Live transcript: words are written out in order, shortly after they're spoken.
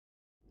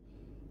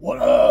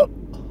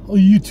Oh,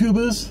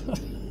 YouTubers.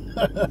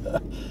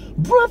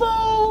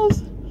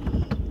 Brothers.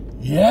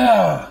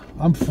 Yeah,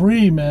 I'm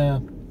free,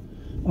 man.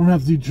 I don't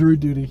have to do jury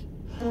duty.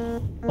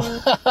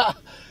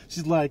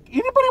 She's like,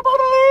 anybody want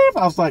to leave?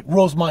 I was like,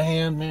 rose my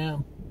hand,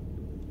 man.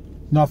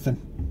 Nothing.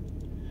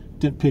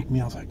 Didn't pick me.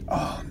 I was like,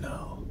 oh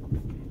no.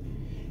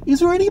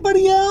 Is there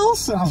anybody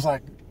else? And I was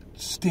like,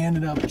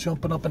 standing up,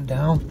 jumping up and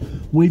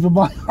down, waving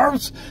my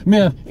arms.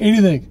 Man,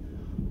 anything.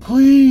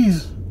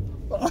 Please.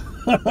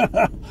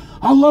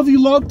 I love you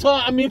long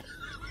time. I mean,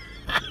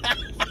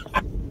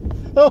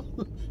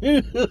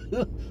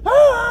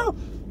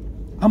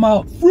 I'm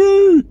out.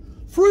 Free.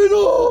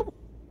 Freedom.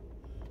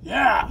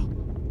 Yeah.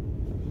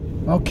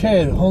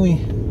 Okay,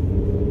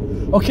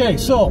 okay,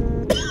 so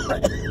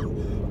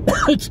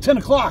it's 10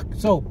 o'clock.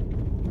 So,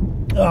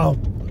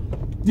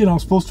 you know, I'm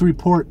supposed to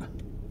report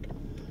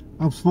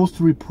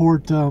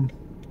to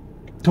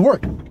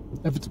work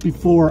if it's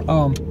before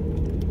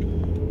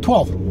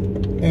 12.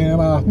 And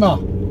no,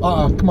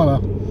 come on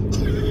now.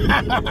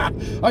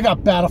 I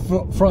got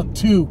Battlefront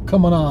 2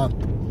 coming on.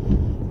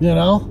 You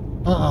know?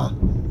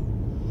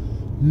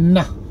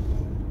 Nah.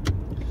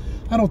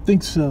 I don't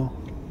think so.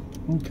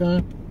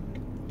 Okay?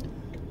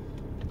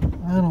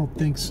 I don't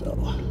think so.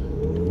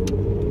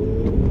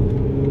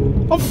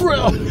 I'm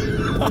thrilled.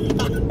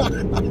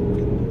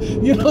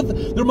 You know,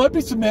 there might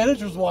be some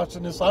managers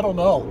watching this. I don't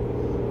know.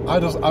 I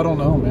don't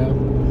know,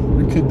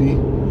 man. It could be.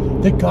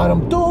 They got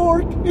him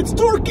dork. It's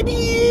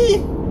dorkity.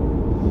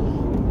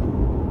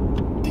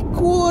 They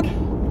good.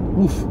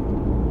 Oof.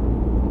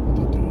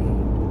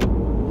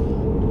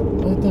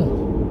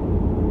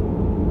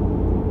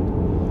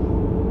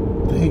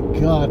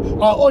 Thank God.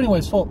 Oh,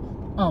 anyways, so,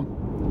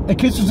 in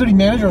case there's any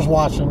managers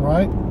watching,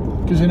 right?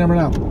 Because you never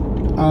know.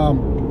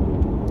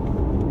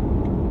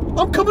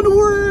 I'm coming to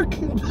work.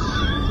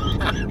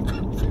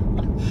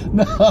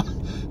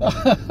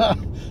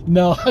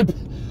 No,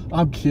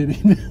 I'm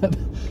kidding.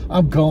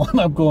 I'm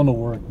going to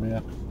work,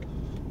 man.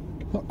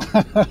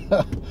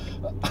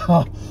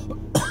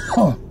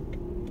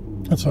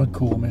 That's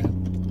uncool, man.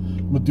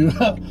 But dude,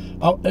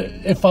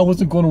 if I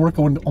wasn't going to work,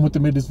 I wouldn't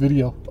have made this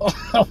video.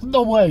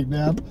 No way,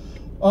 man.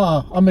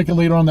 I'll make it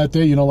later on that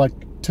day, you know, like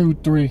 2,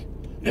 3.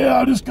 Yeah,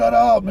 I just got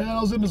out, man.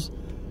 I was in this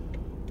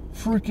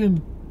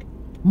freaking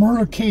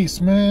murder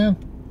case, man.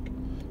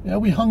 Yeah,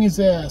 we hung his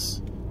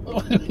ass. We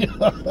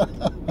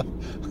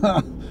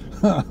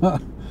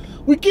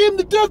gave him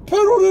the death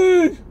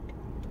penalty.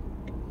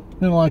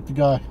 Didn't like the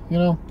guy, you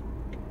know.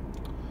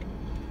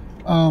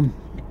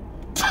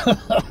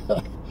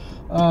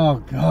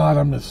 Oh God,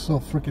 I'm just so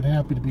freaking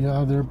happy to be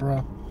out of there,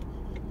 bro.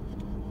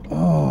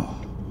 Oh.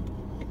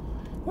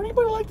 Would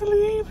anybody like to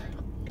leave?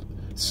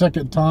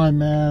 Second time,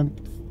 man.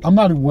 I'm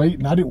not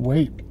waiting. I didn't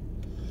wait.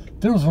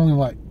 There was only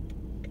like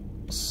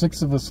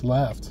 6 of us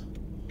left.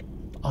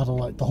 Out of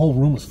like, the whole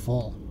room was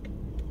full.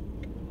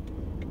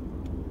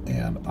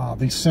 And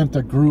they sent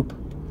a group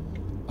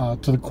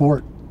to the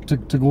court to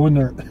go in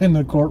there, in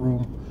the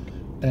courtroom.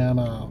 And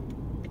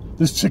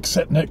this chick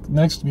sat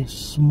next to me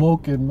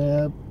smoking,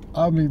 man.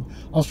 I mean,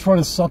 I was trying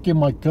to suck in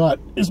my gut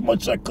as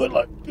much as I could,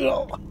 like, you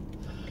know.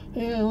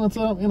 Yeah, what's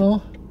up, you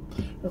know.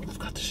 I've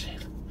got to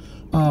shave.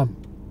 I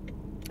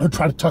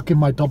tried to tuck in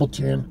my double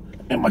chin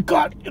and my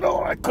gut, you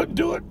know, I couldn't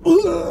do it.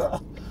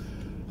 Ugh.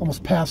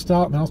 Almost passed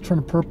out, and I was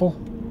turning purple.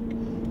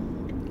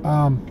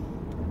 But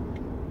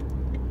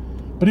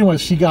anyway,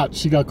 she got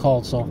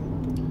called, so.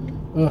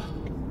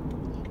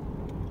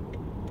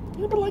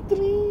 Anybody like to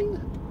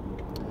leave?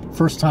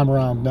 First time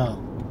around, no.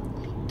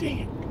 Dang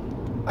it.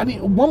 I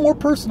need one more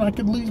person I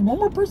could leave. One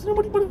more person,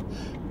 anybody?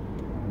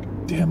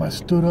 Damn, I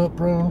stood up,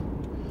 bro.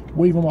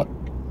 Waving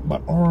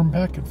my arm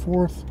back and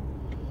forth.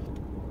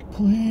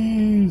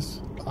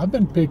 Please. I've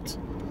been picked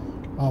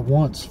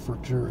once for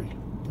jury.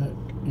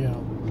 Yeah.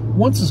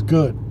 Once is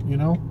good, you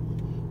know?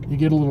 You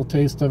get a little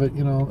taste of it,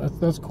 you know?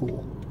 That's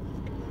cool.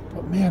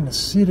 But man, to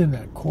sit in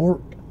that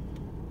court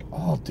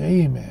all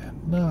day, man.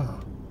 No.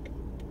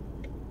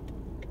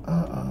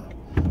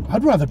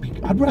 I'd rather be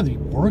working. I'd rather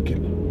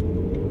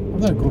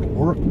go to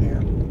work,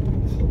 man.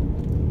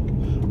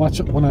 Watch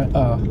it when I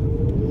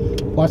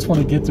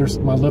get there,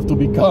 my lift will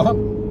be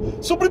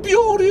gone. Somebody be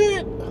on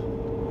it.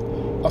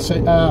 I'll say,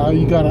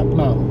 you gotta,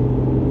 no.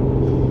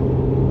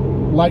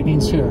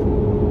 Lightning's here.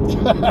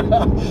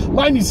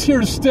 Lightning's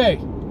here to stay.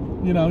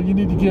 You know, you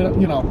need to get,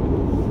 you know,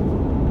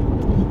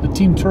 the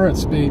team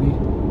turrets, baby.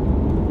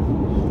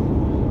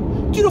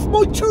 Get off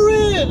my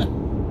turret!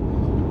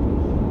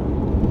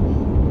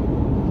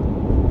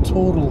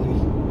 Totally.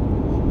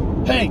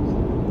 Hey,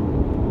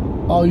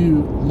 all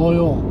you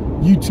loyal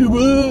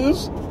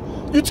YouTubers,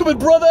 YouTubing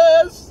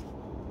brothers,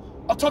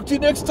 I'll talk to you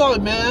next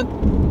time, man.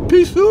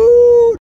 Peace out.